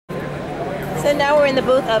So now we're in the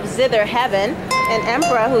booth of Zither Heaven, an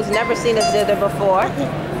emperor who's never seen a zither before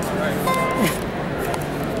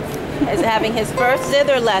is having his first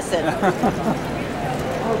zither lesson.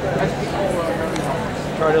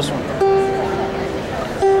 Try this one.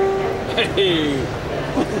 Hey.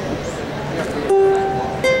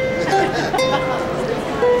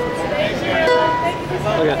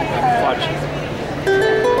 Look at that. Watch.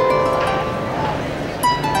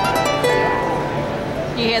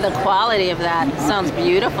 You hear the quality of that. It sounds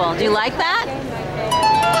beautiful. Do you like that?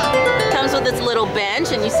 Comes with its little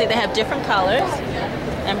bench, and you see they have different colors.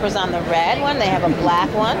 Emperor's on the red one. They have a black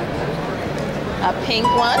one, a pink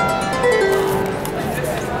one.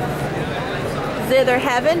 Zither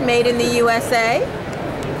Heaven, made in the USA.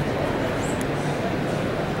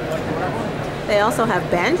 They also have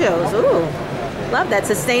banjos. Ooh, love that.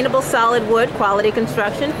 Sustainable solid wood, quality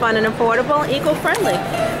construction, fun and affordable, eco-friendly.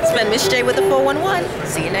 It's been Miss J with the 411.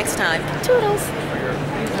 See you next time. Toodles.